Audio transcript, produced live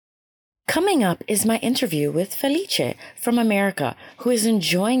Coming up is my interview with Felice from America, who is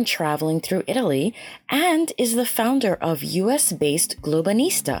enjoying traveling through Italy and is the founder of US-based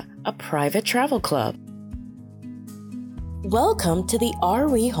Globanista, a private travel club. Welcome to the Are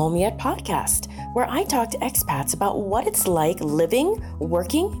We Home Yet podcast, where I talk to expats about what it's like living,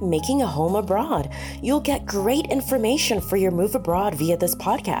 working, making a home abroad. You'll get great information for your move abroad via this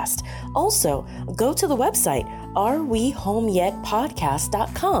podcast. Also, go to the website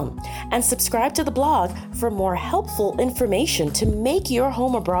arewehomeyetpodcast.com and subscribe to the blog for more helpful information to make your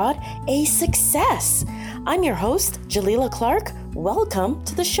home abroad a success. I'm your host, Jalila Clark. Welcome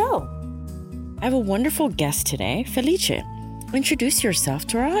to the show. I have a wonderful guest today, Felice. Introduce yourself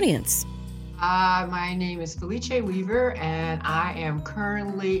to our audience. My name is Felice Weaver, and I am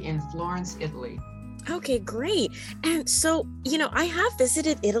currently in Florence, Italy. Okay, great. And so, I have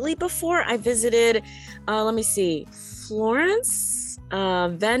visited Italy before. I visited, Florence,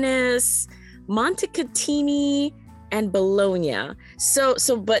 Venice, Montecatini, and Bologna.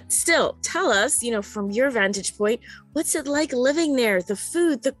 But still, tell us, from your vantage point, what's it like living there? The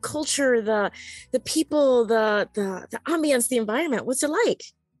food, the culture, the people, the ambience, the environment. What's it like?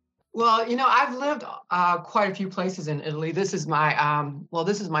 Well, I've lived quite a few places in Italy. This is my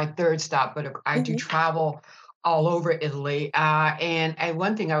this is my third stop, but I do travel all over Italy. And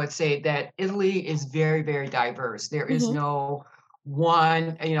one thing I would say that Italy is very, very diverse. There is no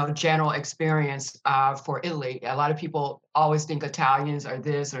one, general experience for Italy. A lot of people always think Italians are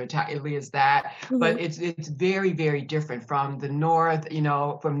this or Italy is that, but it's very, very different from the north,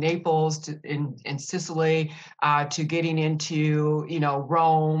 from Naples to in Sicily to getting into,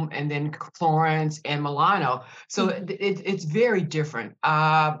 Rome and then Florence and Milano. So it's very different.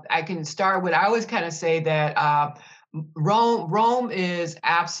 I can start with, I always kind of say that Rome is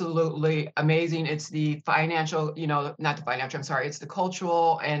absolutely amazing. It's the financial, it's the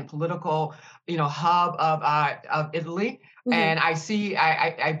cultural and political, hub of Italy. And I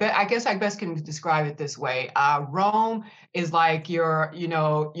guess I best can describe it this way. Rome is like your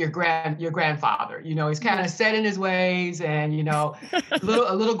grandfather. He's kind of set in his ways and, a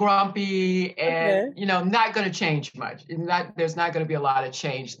little grumpy and, not going to change much. There's not going to be a lot of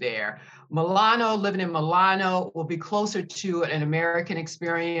change there. Living in Milano will be closer to an American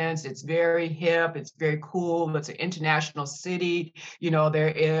experience. It's very hip. It's very cool. It's an international city. There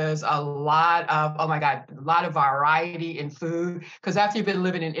is a lot of variety in food. Because after you've been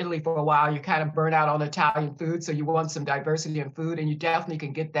living in Italy for a while, you kind of burn out on Italian food. So you want some diversity in food, and you definitely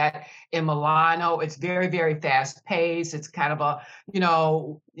can get that in Milano. It's very, very fast paced. It's kind of a,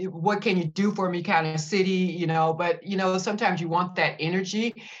 what can you do for me kind of city, but, sometimes you want that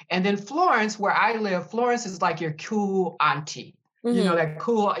energy. And then Florence, where I live, Florence is like your cool auntie. That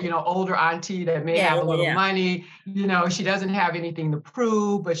cool, older auntie that may have a little money, she doesn't have anything to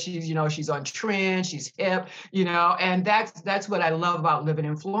prove, but she's, she's on trend, she's hip, and that's what I love about living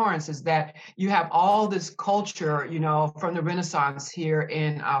in Florence is that you have all this culture, from the Renaissance here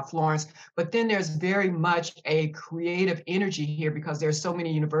in Florence, but then there's very much a creative energy here because there's so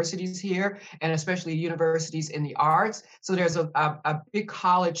many universities here, and especially universities in the arts. So there's a big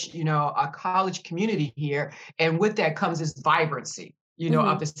college, a college community here. And with that comes this vibrancy.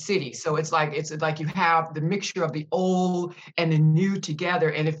 Of the city. So it's like you have the mixture of the old and the new together.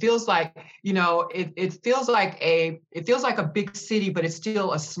 And it feels like, it feels like a big city, but it's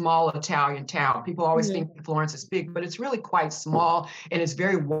still a small Italian town. People always think Florence is big, but it's really quite small and it's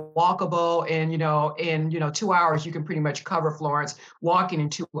very walkable. And, in 2 hours, you can pretty much cover Florence walking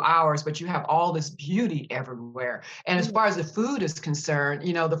in 2 hours, but you have all this beauty everywhere. And as far as the food is concerned,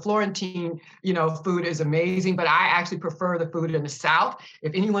 the Florentine, food is amazing, but I actually prefer the food in the South.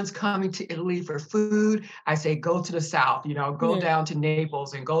 If anyone's coming to Italy for food, I say go to the South, go down to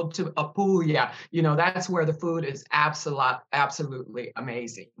Naples and go to Apulia. That's where the food is absolutely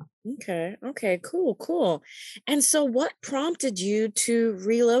amazing. Okay, cool. And so what prompted you to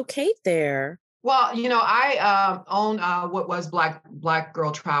relocate there? Well, I own what was Black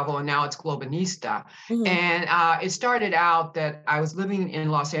Girl Travel, and now it's Globanista. And it started out that I was living in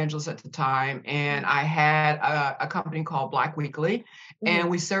Los Angeles at the time, and I had a company called Black Weekly, and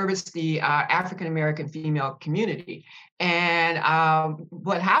we serviced the African American female community. And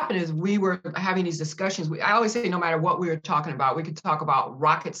what happened is we were having these discussions. I always say no matter what we were talking about, we could talk about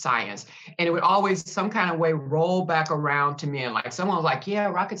rocket science, and it would always some kind of way roll back around to men. Like someone was like, yeah,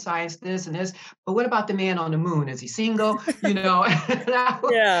 rocket science, this and this. But what about the man on the moon? Is he single? And I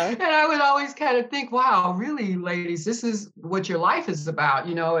would always kind of think, wow, really, ladies, this is what your life is about.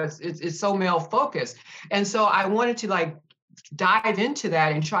 It's so male focused. And so I wanted to dive into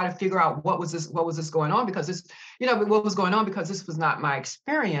that and try to figure out what was this going on, because this, what was going on, because this was not my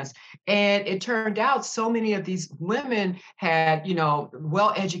experience. And it turned out so many of these women had,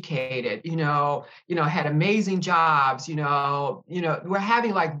 well educated, had amazing jobs, were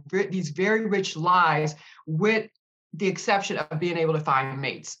having like these very rich lives, with the exception of being able to find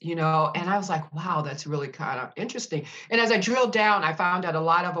mates, and I was like, wow, that's really kind of interesting. And as I drilled down, I found out a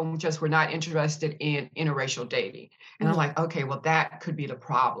lot of them just were not interested in interracial dating. And I'm like, okay, well, that could be the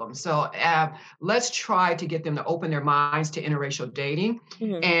problem. So let's try to get them to open their minds to interracial dating.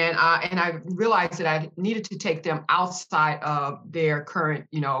 And I realized that I needed to take them outside of their current,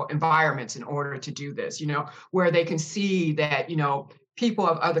 environments in order to do this, where they can see that, people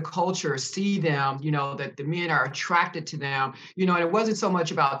of other cultures see them, that the men are attracted to them, and it wasn't so much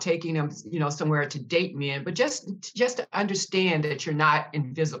about taking them, somewhere to date men, but just to understand that you're not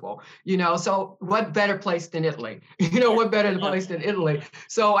invisible, so what better place than Italy, what better place than Italy?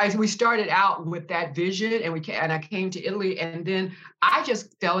 So we started out with that vision, and I came to Italy, and then I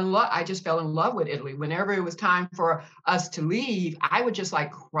just fell in love with Italy. Whenever it was time for us to leave, I would just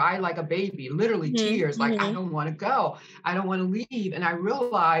like cry like a baby, literally tears, like, I don't want to go. I don't want to leave. And I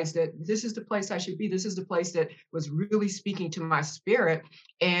realized that this is the place I should be. This is the place that was really speaking to my spirit.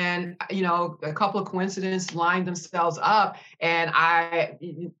 And, a couple of coincidences lined themselves up. And I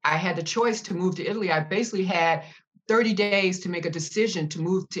had the choice to move to Italy. I basically had 30 days to make a decision to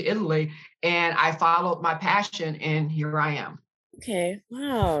move to Italy. And I followed my passion, and here I am. Okay.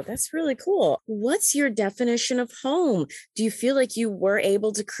 Wow. That's really cool. What's your definition of home? Do you feel like you were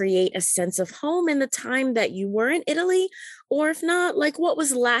able to create a sense of home in the time that you were in Italy? Or if not, like what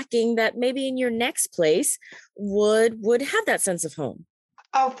was lacking that maybe in your next place would have that sense of home?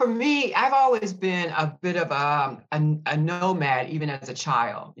 Oh, for me, I've always been a bit of a nomad, even as a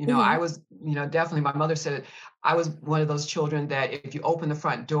child. I was, definitely, my mother said I was one of those children that if you open the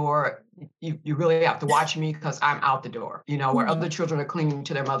front door, you really have to watch me, because I'm out the door, where other children are clinging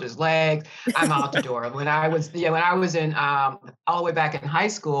to their mother's legs, I'm out the door. When I was in, all the way back in high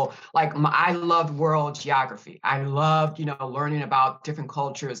school, like I loved world geography. I loved, learning about different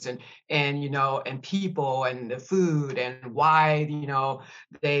cultures and, and people and the food and why,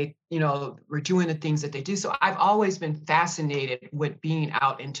 they, were doing the things that they do. So I've always been fascinated with being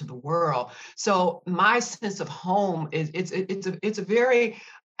out into the world. So my sense of home is it's a very,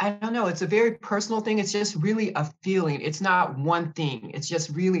 I don't know, it's a very personal thing. It's just really a feeling. It's not one thing. It's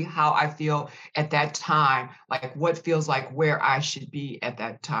just really how I feel at that time, like what feels like where I should be at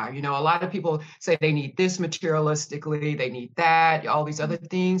that time. A lot of people say they need this materialistically, they need that, all these other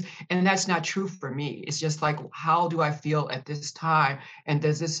things. And that's not true for me. It's just like, how do I feel at this time? And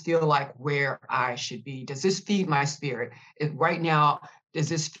does this feel like where I should be? Does this feed my spirit? Right now, is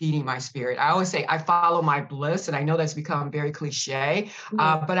this feeding my spirit? I always say I follow my bliss, and I know that's become very cliche,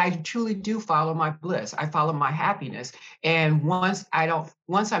 but I truly do follow my bliss. I follow my happiness. And once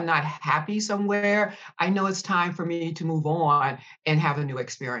I'm not happy somewhere, I know it's time for me to move on and have a new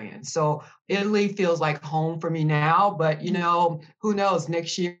experience. So Italy feels like home for me now, but who knows?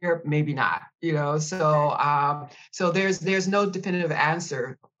 Next year, maybe not. So there's no definitive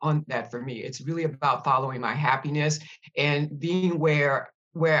answer on that for me. It's really about following my happiness and being where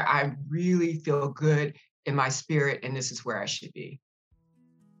I really feel good in my spirit, and this is where I should be.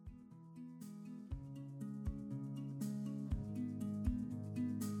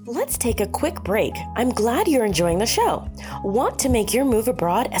 Let's take a quick break. I'm glad you're enjoying the show. Want to make your move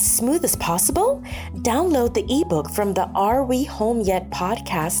abroad as smooth as possible? Download the ebook from the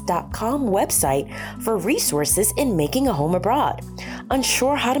arewehomeyetpodcast.com website for resources in making a home abroad.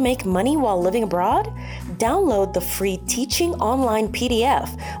 Unsure how to make money while living abroad? Download the free teaching online PDF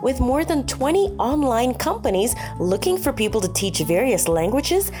with more than 20 online companies looking for people to teach various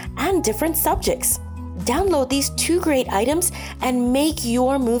languages and different subjects. Download these 2 great items and make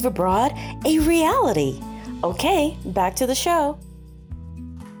your move abroad a reality. Okay, back to the show.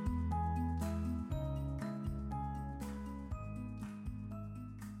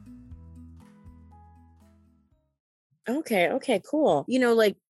 Okay, cool.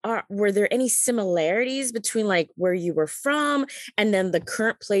 Were there any similarities between like where you were from and then the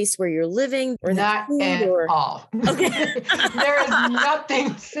current place where you're living? Or not at all. Okay. There is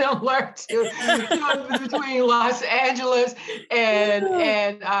nothing similar to between Los Angeles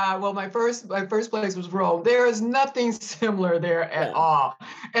and my first place was Rome. There is nothing similar there at all.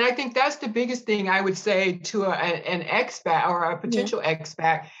 And I think that's the biggest thing I would say to an expat or a potential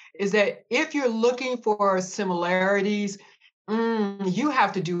expat is that if you're looking for similarities, You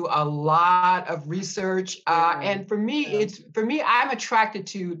have to do a lot of research. Yeah. And for me, Yeah. I'm attracted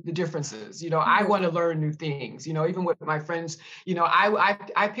to the differences. I Mhm. want to learn new things, even with my friends,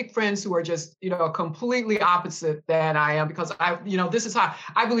 I pick friends who are just, completely opposite than I am because this is how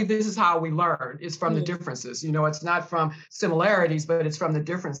I believe this is how we learn is from the Mhm. differences. It's not from similarities, but it's from the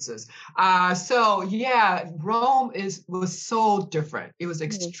differences. So yeah, was so different. It was Mhm.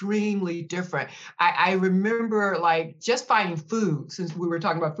 extremely different. I remember like just finding food, since we were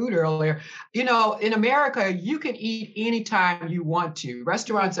talking about food earlier. In America, you can eat anytime you want to. Mhm.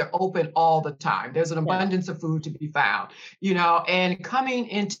 Restaurants are open all the time. There's an Yeah. abundance of food to be found, and coming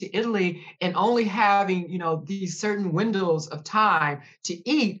into Italy and only having, these certain windows of time to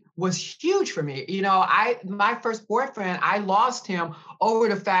eat was huge for me. My first boyfriend, I lost him over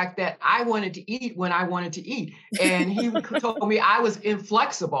the fact that I wanted to eat when I wanted to eat. And he told me I was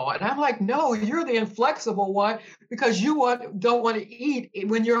inflexible. And I'm like, no, you're the inflexible one because don't want to eat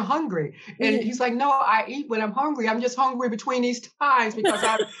when you're hungry. And Mhm. he's like, no, I eat when I'm hungry. I'm just hungry between these times because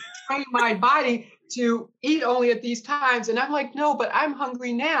I've trained my body to eat only at these times. And I'm like, no, but I'm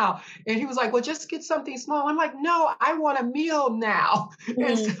hungry now. And he was like, well, just get something small. I'm like, no, I want a meal now.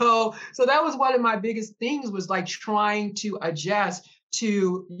 And Mhm. so that was one of my biggest things was like trying to adjust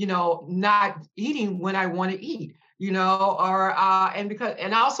to, not eating when I want to eat, or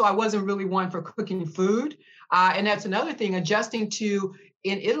and also I wasn't really one for cooking food. And that's another thing, adjusting to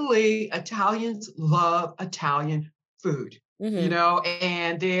in Italy, Italians love Italian food, Mhm.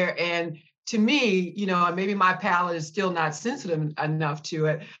 and to me, and maybe my palate is still not sensitive enough to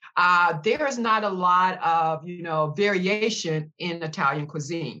it. There is not a lot of, variation in Italian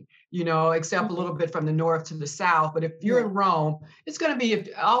cuisine, except a Mhm. little bit from the north to the south. But if you're Mhm. in Rome, it's going to be if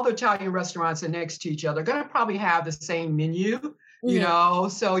all the Italian restaurants are next to each other, going to probably have the same menu,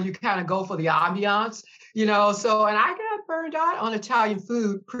 Mhm. so you kind of go for the ambiance, and I got burned out on Italian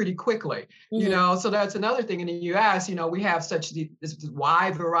food pretty quickly, Mhm. so that's another thing in the US, we have this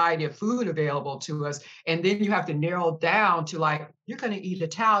wide variety of food available to us. And then you have to narrow down to like, you're going to eat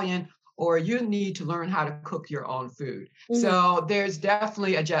Italian or you need to learn how to cook your own food. Mhm. So there's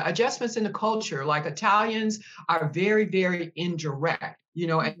definitely adjustments in the culture. Like Italians are very, very indirect, and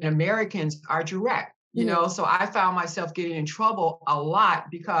Mhm. Americans are direct. Mhm. So I found myself getting in trouble a lot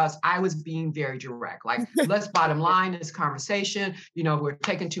because I was being very direct. Like, let's bottom line this conversation. We're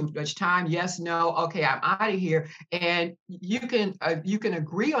taking too much time. Yes, no, okay, I'm out of here. And you can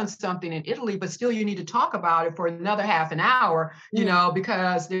agree on something in Italy, but still you need to talk about it for another half an hour. Mhm.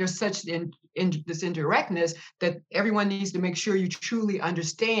 Because there's such in this indirectness that everyone needs to make sure you truly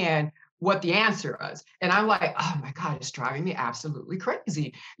understand what the answer is. And I'm like, oh my God, it's driving me absolutely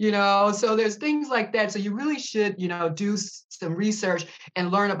crazy. So there's things like that. So you really should, do some research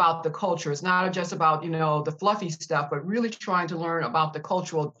and learn about the culture. It's not just about, the fluffy stuff, but really trying to learn about the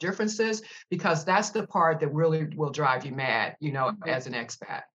cultural differences, because that's the part that really will drive you mad, Mhm. as an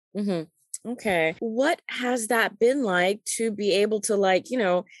expat. Mhm. Okay. What has that been like to be able to like,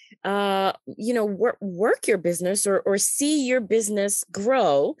 work your business or see your business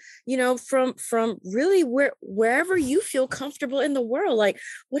grow, from really wherever you feel comfortable in the world. Like,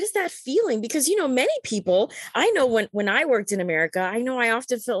 what is that feeling? Because, many people, I know when I worked in America, I know I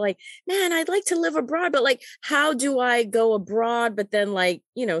often felt like, man, I'd like to live abroad, but like, how do I go abroad, but then like,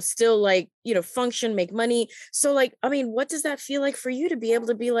 still like, function, make money? So like, I mean, what does that feel like for you to be able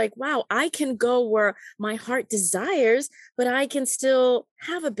to be like, wow, I can go where my heart desires, but I can still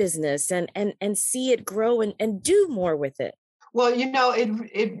have a business and see it grow and do more with it. Well,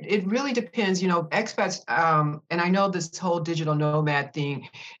 it really depends. Expats, and I know this whole digital nomad thing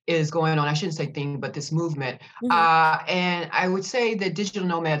is going on. I shouldn't say thing, but this movement. Hmm. And I would say that digital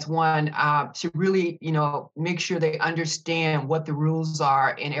nomads, one, to really, make sure they understand what the rules are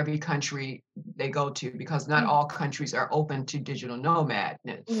in every country they go to, because not all countries are open to digital nomad.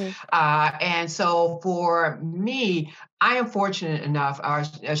 Hmm. And so for me, I am fortunate enough, or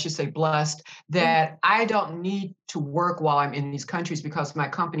I should say blessed, Hmm. that I don't need to work while I'm in these countries because my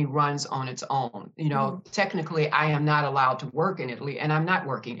company runs on its own. Hmm. Technically, I am not allowed to work in Italy, and I'm not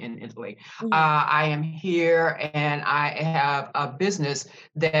working in Italy. Hmm. I am here and I have a business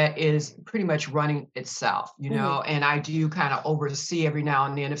that is pretty much running itself, Hmm. and I do kind of oversee every now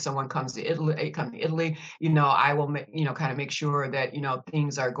and then if someone come to Italy, I will, kind of make sure that,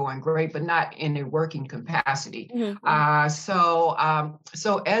 things are going great, but not in a working capacity. Hmm. So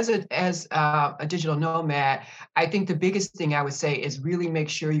as a digital nomad, I think the biggest thing I would say is really make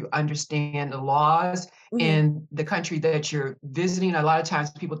sure you understand the laws Mm-hmm. in the country that you're visiting. A lot of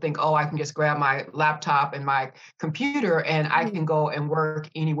times people think, oh, I can just grab my laptop and my computer and I Mm-hmm. can go and work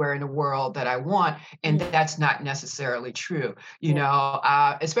anywhere in the world that I want. And Mm-hmm. that's not necessarily true,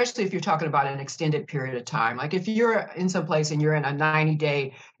 Yeah. especially if you're talking about an extended period of time. Like if you're in some place and you're in a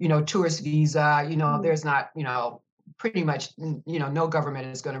 90-day, tourist visa, Mm-hmm. there's not, pretty much, no government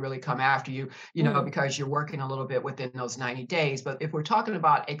is going to really come after you, Mm-hmm. because you're working a little bit within those 90 days. But if we're talking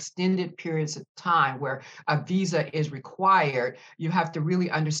about extended periods of time where a visa is required, you have to really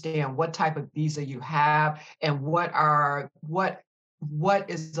understand what type of visa you have and what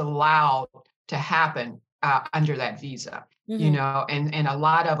is allowed to happen under that visa. Mm-hmm. And a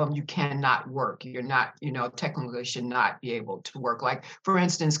lot of them you cannot work. You're not, technically should not be able to work. Like for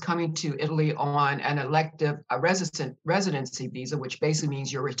instance, coming to Italy on an elective residency visa, which basically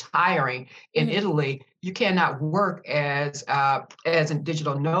means you're retiring in Mm-hmm. Italy, you cannot work as a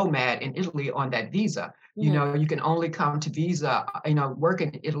digital nomad in Italy on that visa. Mm-hmm. You can only come to visa, work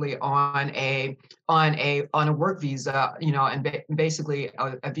in Italy on a work visa, basically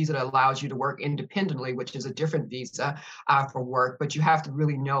a visa that allows you to work independently, which is a different visa for work. But you have to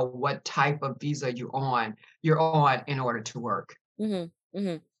really know what type of visa you're on in order to work. Mm-hmm.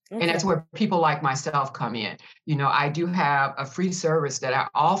 Mm-hmm. And Okay. that's where people like myself come in. I do have a free service that I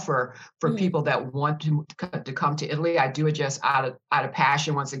offer for Mm-hmm. people that want to come to Italy. I do it just out of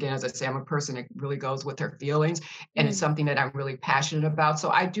passion. Once again, as I say, I'm a person that really goes with their feelings, and it's Mm-hmm. something that I'm really passionate about. So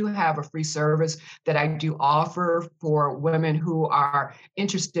I do have a free service that I do offer for women who are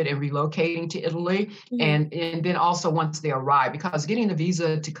interested in relocating to Italy, Mm-hmm. and then also once they arrive, because getting a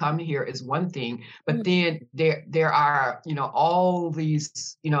visa to come here is one thing, but Mm-hmm. then there are all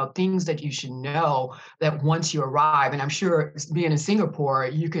these things that you should know that once you arrive. And I'm sure being in Singapore,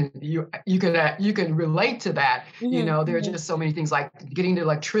 you can relate to that. Mm-hmm. There are Mm-hmm. just so many things like getting the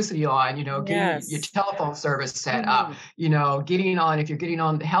electricity on, getting your Yes. telephone service set up, Mm-hmm. getting on, if you're getting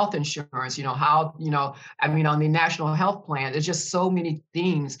on the health insurance, how, I mean, on the national health plan. There's just so many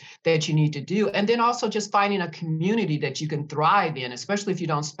things that you need to do. And then also just finding a community that you can thrive in, especially if you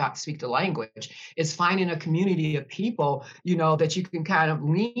don't speak the language. It's finding a community of people, that you can kind of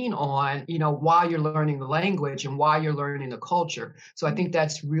lean on, while you're learning the language and while you're learning the culture. So I think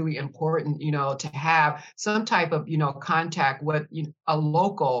that's really important, to have some type of, contact with a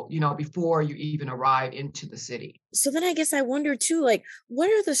local, before you even arrive into the city. So then I guess I wonder too, like, what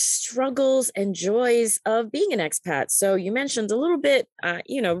are the struggles and joys of being an expat? So you mentioned a little bit,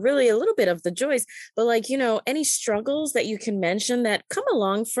 really a little bit of the joys, but like, any struggles that you can mention that come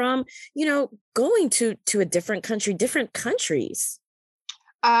along from, going to a different country, different countries.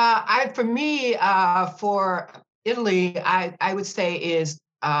 For me, for Italy, I would say is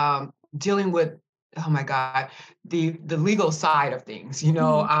dealing with, oh my God, the legal side of things,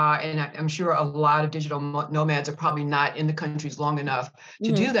 Mm-hmm. and I'm sure a lot of digital nomads are probably not in the countries long enough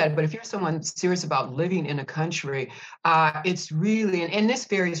to Mm-hmm. do that. But if you're someone serious about living in a country, it's really, and this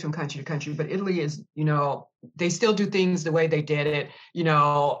varies from country to country, but Italy is, they still do things the way they did it,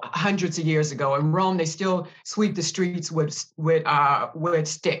 hundreds of years ago. In Rome, they still sweep the streets with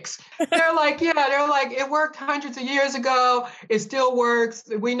sticks. They're like, it worked hundreds of years ago. It still works.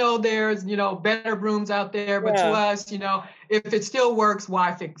 We know there's, better brooms out there, but to Yeah. us, if it still works,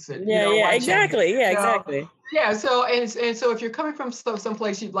 why fix it? Yeah. Yeah. Why change it? Exactly. Yeah. You know? Exactly. Yeah, so if you're coming from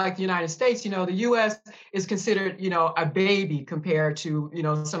someplace like the United States, the U.S. is considered, a baby compared to,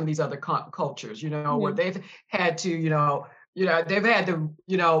 some of these other cultures, where Mm-hmm. they've had to, they've had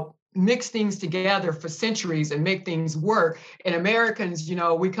to, mix things together for centuries and make things work. And Americans, we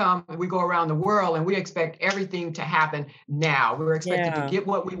go around the world and we expect everything to happen now. We're expected to Yeah. get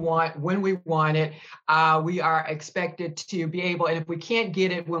what we want when we want it. We are expected to be able, and if we can't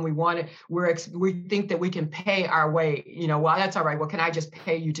get it when we want it, we think that we can pay our way. Well, that's all right. Well, can I just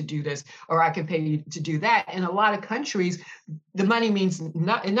pay you to do this, or I can pay you to do that? In a lot of countries, the money means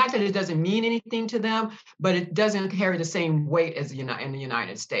not that it doesn't mean anything to them, but it doesn't carry the same weight as in the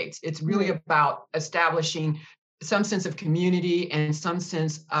United States. It's really Mm-hmm. about establishing some sense of community and some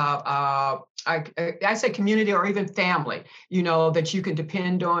sense of I say community or even family, that you can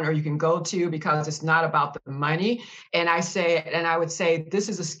depend on or you can go to, because it's not about the money. And I would say this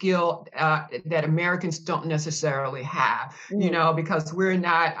is a skill that Americans don't necessarily have, because we're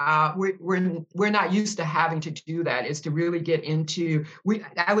not used to having to do that. It's to really get into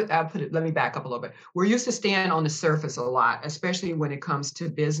let me back up a little bit. We're used to staying on the surface a lot, especially when it comes to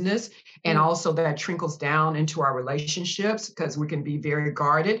business, and also that trickles down into our relationships because we can be very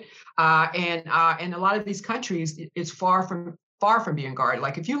guarded. and a lot of these countries, it's far from being guarded.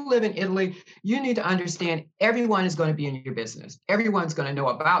 Like if you live in Italy, you need to understand everyone is going to be in your business. Everyone's going to know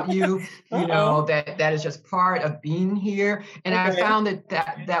about you. You know, that is just part of being here. And I found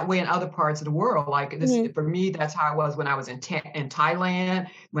that way in other parts of the world. Like this, for me, that's how I was when I was in Thailand,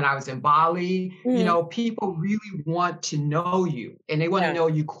 when I was in Bali. You know, people really want to know you, and they want to know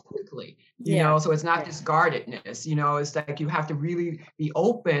you quickly. You know, so it's not this guardedness. You know, it's like you have to really be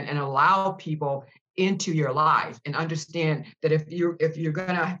open and allow people into your life, and understand that if you're going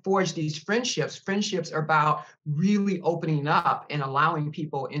to forge these friendships are about really opening up and allowing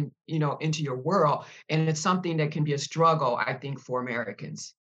people in, you know, into your world. And it's something that can be a struggle, I think, for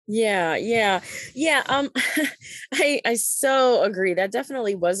Americans. Yeah. I so agree. That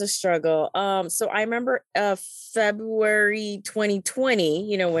definitely was a struggle. So I remember February 2020,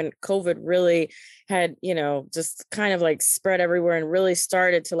 you know, when COVID really had, you know, just kind of like spread everywhere and really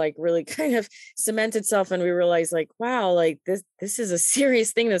started to like really kind of cement itself. And we realized like, wow, like this is a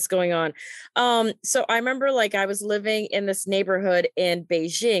serious thing that's going on. So I remember like I was living in this neighborhood in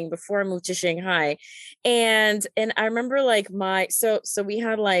Beijing before I moved to Shanghai. And I remember like so we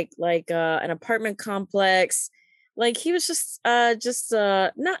had an apartment complex. Like he was just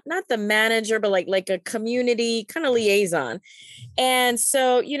not the manager, but like a community kind of liaison. And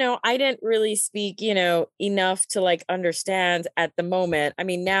so, you know, I didn't really speak, you know, enough to like understand at the moment. I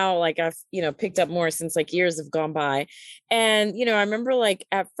mean, now like I've, you know, picked up more since like years have gone by. And, you know, I remember like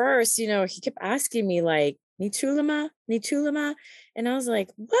at first, you know, he kept asking me like, Nitulama, Nitulama. And I was like,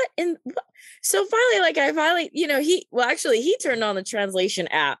 what? And what? So finally, you know, he turned on the translation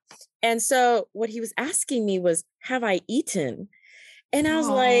app. And so what he was asking me was, have I eaten? And I was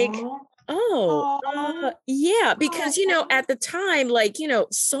like, Aww. oh, Aww. yeah, because, you know, at the time, like, you know,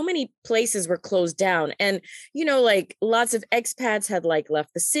 so many places were closed down and, you know, like lots of expats had like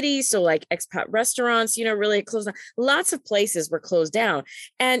left the city. So like expat restaurants, you know, really closed down. Lots of places were closed down.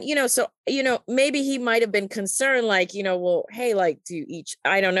 And, you know, so, you know, maybe he might have been concerned, like, you know, well, hey, like, do you eat,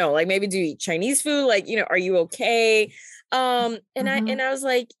 I don't know, like maybe do you eat Chinese food? Like, you know, are you okay? And I was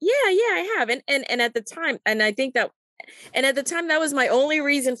like, yeah, I have. And at the time, at the time, that was my only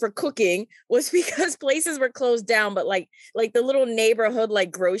reason for cooking was because places were closed down. But like the little neighborhood, like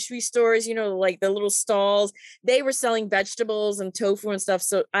grocery stores, you know, like the little stalls, they were selling vegetables and tofu and stuff.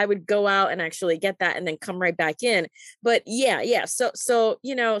 So I would go out and actually get that and then come right back in. But yeah. So,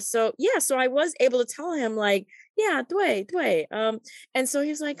 you know, so I was able to tell him like, yeah, dui. And so he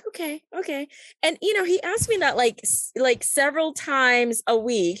was like, okay. And, you know, he asked me that like several times a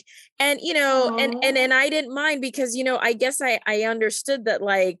week. And, you know, and I didn't mind because, you know, I guess I understood that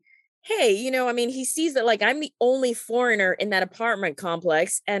like, hey, you know, I mean, he sees that like I'm the only foreigner in that apartment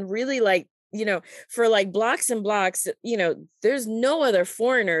complex and really like, you know, for like blocks and blocks, you know, there's no other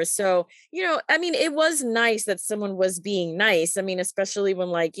foreigners. So, you know, I mean, it was nice that someone was being nice. I mean, especially when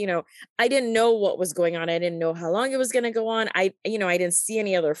like, you know, I didn't know what was going on. I didn't know how long it was going to go on. I didn't see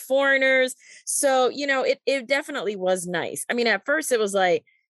any other foreigners. So, you know, it definitely was nice. I mean, at first it was like,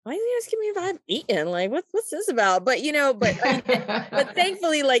 why is he asking me if I've eaten? Like, what's this about? But, you know, but I mean, but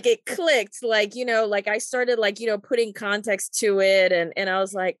thankfully, like it clicked, like, you know, like I started like, you know, putting context to it. And I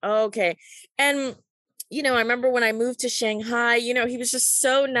was like, oh, okay. And, you know, I remember when I moved to Shanghai, you know, he was just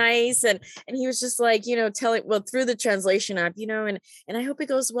so nice. And he was just like, you know, through the translation app, you know, and I hope it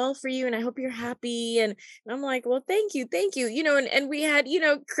goes well for you. And I hope you're happy. And I'm like, well, thank you. You know, and we had, you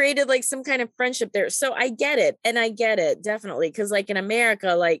know, created like some kind of friendship there. So I get it. And I get it definitely. Cause like in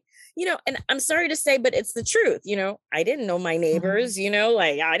America, like, you know, and I'm sorry to say, but it's the truth. You know, I didn't know my neighbors, you know,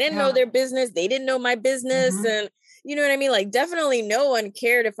 like I didn't know their business. They didn't know my business. And you know what I mean? Like definitely no one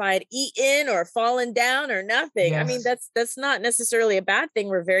cared if I had eaten or fallen down or nothing. I mean, that's not necessarily a bad thing.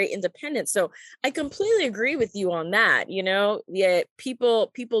 We're very independent. So I completely agree with you on that. You know, yeah,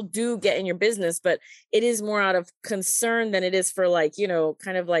 people do get in your business, but it is more out of concern than it is for like, you know,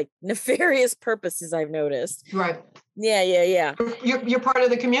 kind of like nefarious purposes, I've noticed. Right. Yeah. You're part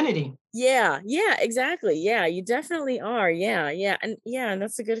of the community. Yeah, exactly. Yeah, you definitely are. Yeah. And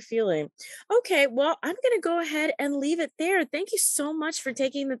that's a good feeling. Okay, well, I'm going to go ahead and leave it there. Thank you so much for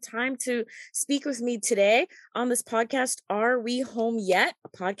taking the time to speak with me today on this podcast, Are We Home Yet? A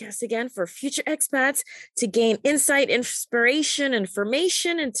podcast again for future expats to gain insight, inspiration,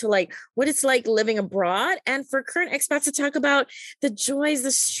 information into like what it's like living abroad, and for current expats to talk about the joys,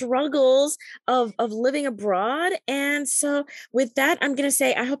 the struggles of living abroad. And so with that, I'm going to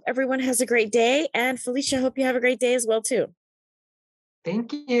say, I hope everyone has a great day. And Felicia, I hope you have a great day as well, too.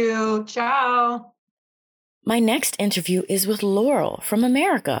 Thank you. Ciao. My next interview is with Laurel from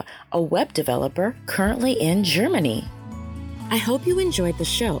America, a web developer currently in Germany. I hope you enjoyed the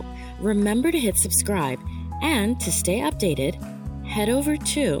show. remember to hit subscribe, and to stay updated, head over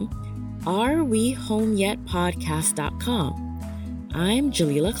to arewehomeyetpodcast.com. I'm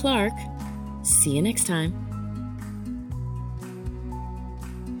Jalila Clark. See you next time.